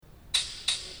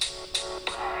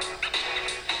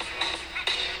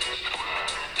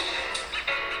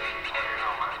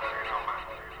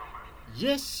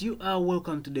Yes, you are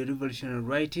welcome to the Revolutionary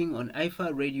Writing on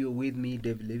IFA Radio with me,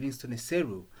 David Livingstone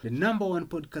Eseru, the number one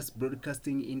podcast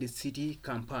broadcasting in the city,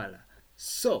 Kampala.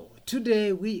 So,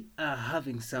 today we are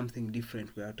having something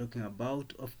different. We are talking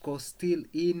about, of course, still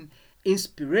in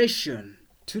inspiration.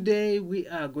 Today we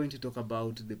are going to talk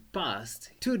about the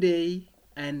past, today,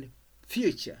 and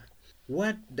future.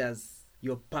 What does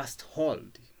your past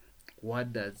hold?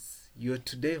 What does your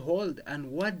today hold?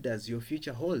 And what does your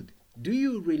future hold? Do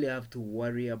you really have to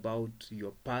worry about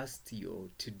your past, your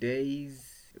today's,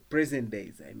 present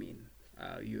days,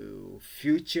 your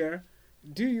future?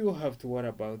 Do you have to worry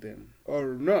about them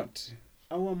or not?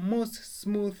 Our most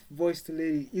smooth voiced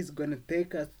lady is gonna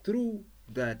take us through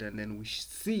that, and then we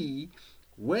see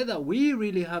whether we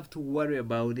really have to worry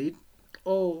about it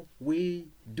or we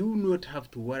do not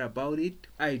have to worry about it.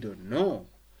 I don't know.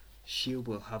 She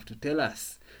will have to tell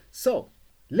us. So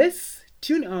let's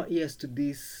tune our ears to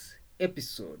this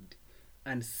episode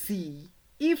and see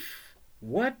if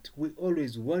what we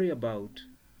always worry about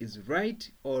is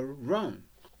right or wrong.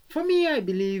 For me, I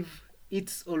believe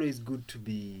it's always good to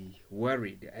be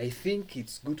worried. I think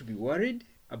it's good to be worried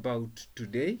about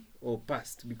today or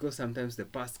past, because sometimes the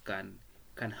past can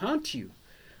haunt you.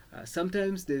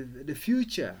 Sometimes the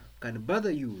future can bother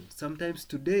you. Sometimes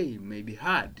today may be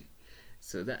hard.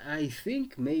 So that I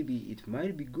think maybe it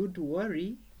might be good to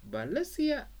worry, but let's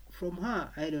hear from her.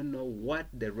 I don't know what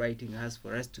the writing has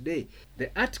for us today.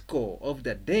 The article of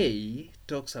the day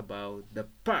talks about the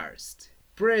past,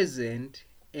 present,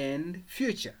 and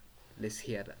future. Let's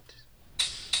hear that.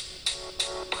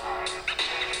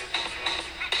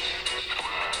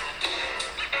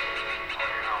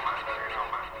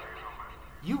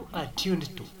 You are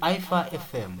tuned to IFA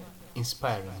FM,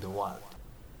 inspiring the world.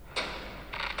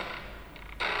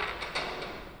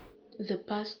 The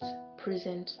past,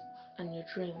 present, and your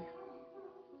dream.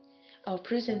 Our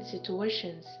present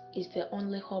situations is the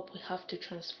only hope we have to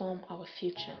transform our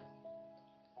future.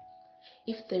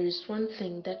 If there is one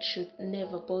thing that should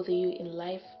never bother you in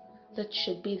life, that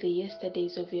should be the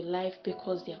yesterdays of your life,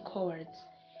 because they are cowards.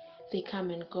 They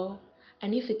come and go,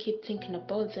 and if you keep thinking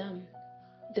about them,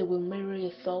 they will mirror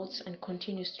your thoughts and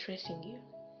continue stressing you.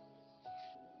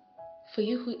 For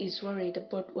you who is worried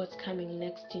about what's coming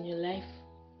next in your life,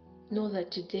 know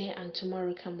that today and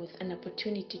tomorrow come with an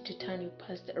opportunity to turn your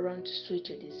past around to suit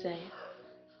your desire.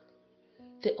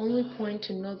 The only point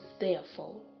to note,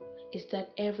 therefore, is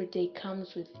that every day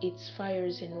comes with its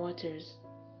fires and waters,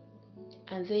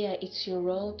 and there it's your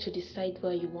role to decide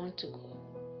where you want to go.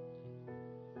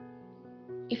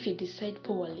 If you decide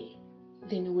poorly,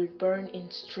 then you will burn in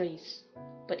stress,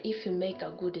 but if you make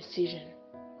a good decision,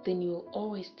 then you will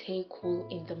always stay cool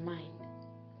in the mind.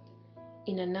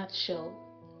 In a nutshell,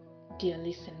 dear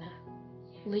listener,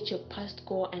 let your past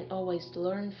go and always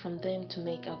learn from them to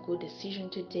make a good decision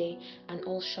today, and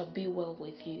all shall be well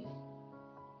with you.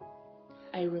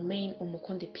 I remain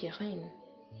Umukonde Pierrine,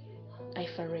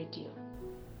 IFA Radio.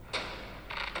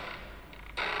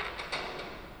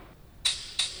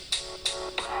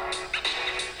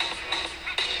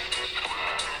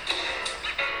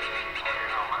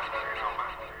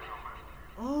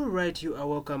 Alright, you are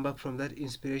welcome back from that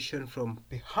inspiration from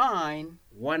behind,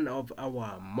 one of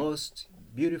our most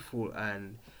beautiful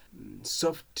and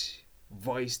soft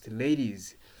voiced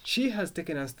ladies. She has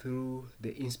taken us through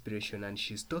the inspiration, and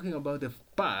she's talking about the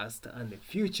past and the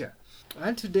future.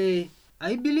 And today,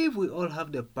 I believe we all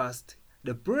have the past,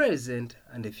 the present,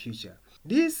 and the future.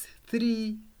 These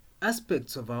three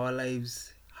aspects of our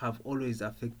lives have always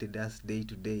affected us day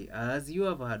to day, as you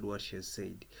have heard what she has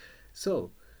said.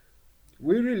 So,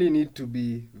 we really need to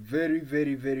be very,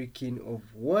 very, very keen of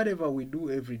whatever we do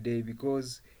every day,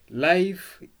 because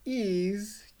life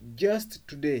is just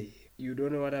today. You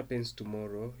don't know what happens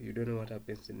tomorrow. You don't know what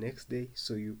happens the next day.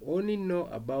 So you only know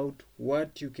about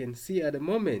what you can see at the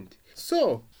moment.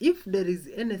 So if there is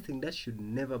anything that should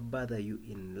never bother you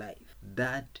in life,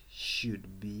 that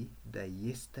should be the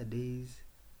yesterdays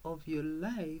of your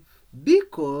life,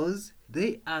 because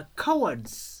they are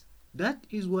cowards. That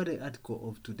is what the article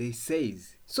of today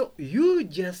says. So you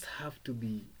just have to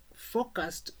be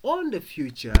focused on the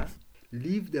future.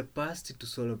 Leave the past to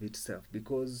solve itself,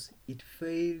 because it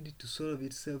failed to solve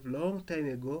itself long time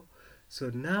ago.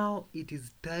 So now it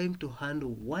is time to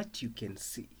handle what you can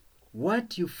see.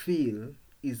 What you feel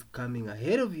is coming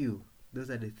ahead of you. Those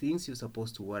are the things you're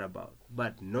supposed to worry about,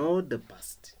 but not the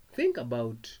past. Think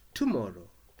about tomorrow.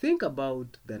 Think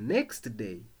about the next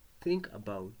day. Think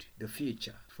about the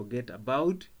future. Forget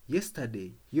about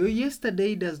yesterday. Your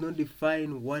yesterday does not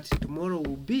define what tomorrow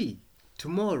will be.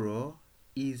 Tomorrow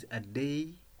is a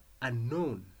day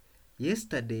unknown.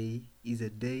 Yesterday is a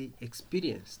day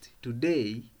experienced.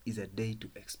 Today is a day to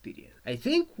experience. I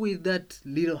think with that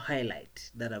little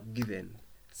highlight that I've given,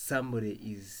 somebody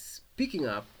is picking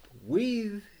up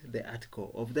with the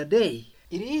article of the day.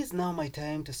 It is now my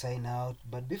time to sign out,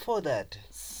 but before that,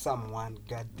 someone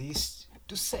got this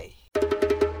to say.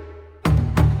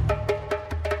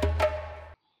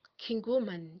 King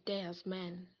Woman dares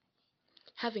man.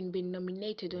 Having been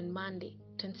nominated on Monday,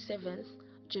 27th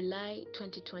July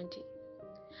 2020,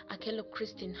 Akelo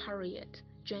Christine Harriet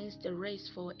joins the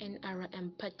race for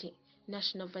NRM Party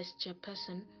National Vice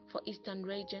Chairperson for Eastern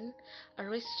Region, a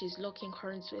race she's locking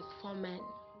horns with 4 men.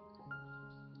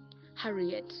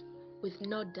 Harriet, with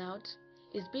no doubt,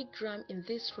 is big drum in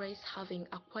this race, having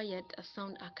acquired a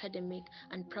sound academic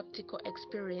and practical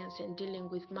experience in dealing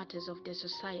with matters of the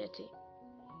society.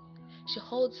 She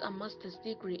holds a master's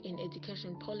degree in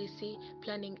education policy,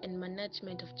 planning and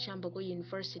management of Chambogo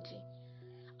University,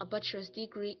 a bachelor's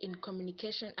degree in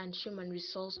communication and human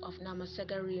resource of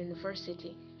Namasagari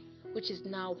University, which is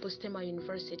now Bustema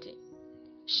University.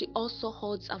 She also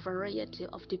holds a variety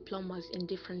of diplomas in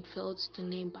different fields, to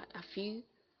name but a few: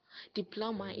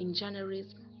 diploma in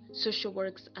journalism, social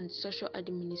works and social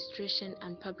administration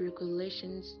and public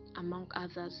relations, among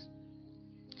others.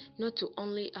 Not to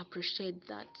only appreciate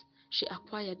that, she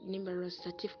acquired numerous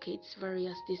certificates,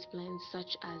 various disciplines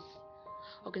such as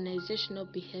organizational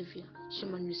behavior,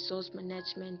 human resource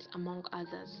management, among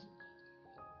others.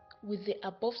 With the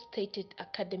above stated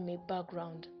academic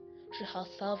background, she has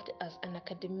served as an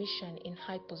academician in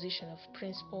high position of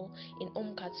principal in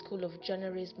UMCAT School of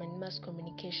Journalism and Mass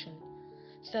Communication,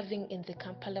 serving in the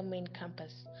Kampala main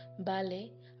campus, Mbale,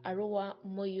 Arua,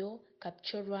 Moyo,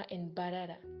 Kapchorwa, and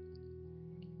Barara.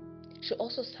 She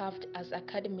also served as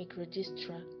academic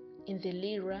registrar in the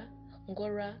Lira,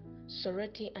 Ngora,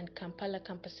 Soroti, and Kampala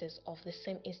campuses of the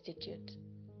same institute.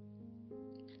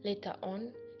 Later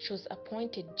on, she was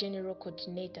appointed general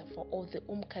coordinator for all the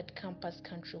UMCAT campus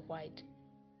countrywide.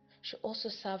 She also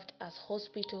served as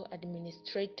hospital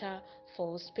administrator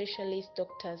for Specialist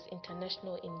Doctors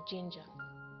International in Jinja.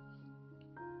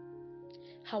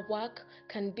 Her work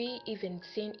can be even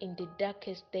seen in the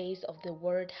darkest days of the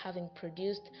world, having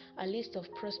produced a list of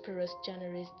prosperous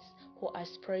journalists who are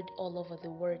spread all over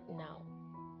the world now.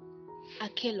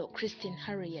 Akelo Christine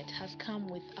Harriet has come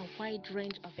with a wide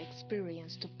range of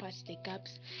experience to patch the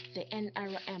gaps the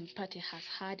NRM Party has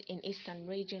had in Eastern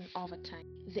Region over time.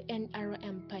 The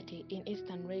NRM Party in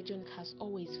Eastern Region has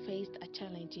always faced a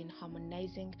challenge in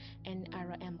harmonizing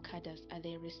NRM cadres at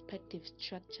their respective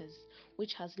structures,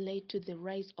 which has led to the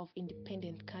rise of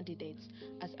independent candidates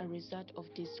as a result of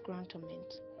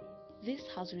disgruntlement. This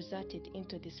has resulted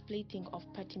into the splitting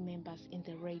of party members in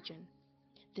the region.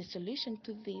 The solution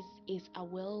to this is a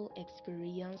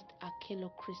well-experienced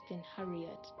Akelo Christine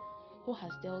Harriet, who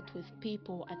has dealt with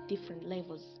people at different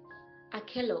levels.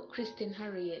 Akelo Christine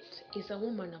Harriet is a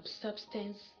woman of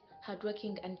substance,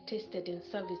 hardworking and tested in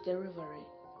service delivery.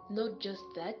 Not just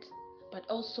that, but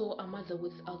also a mother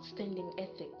with outstanding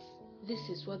ethics. This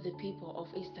is what the people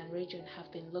of Eastern Region have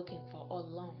been looking for all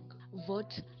along.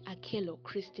 Vote Akelo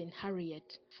Christine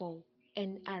Harriet for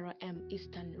NRM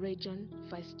Eastern Region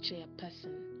Vice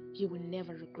Chairperson. You will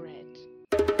never regret.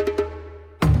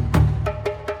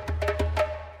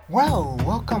 Wow,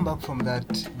 welcome back from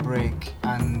that break,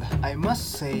 and I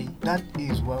must say that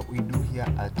is what we do here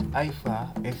at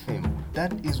IFA FM.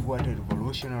 That is what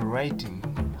revolutionary writing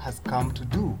has come to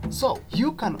do. So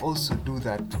you can also do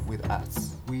that with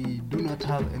us. We do not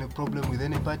have any problem with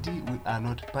any party. We are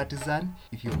not partisan.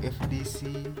 If you're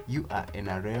FDC, you are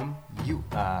NRM, you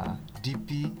are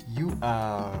DP, you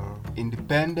are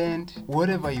independent,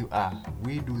 whatever you are,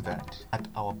 we do that at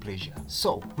our pleasure.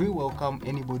 So we welcome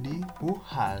anybody who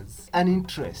has an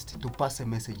interest to pass a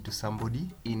message to somebody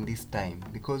in this time,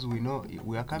 because we know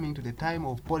we are coming to the time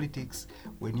of politics.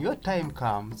 When your time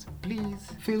comes,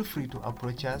 please feel free to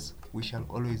approach us. We shall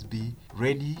always be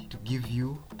ready to give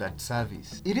you that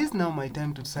service. It is now my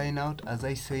time to sign out, as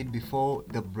I said before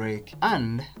the break,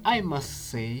 and I must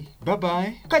say bye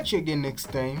bye. Catch you again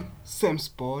next time. Same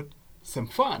sport, same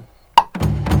fun.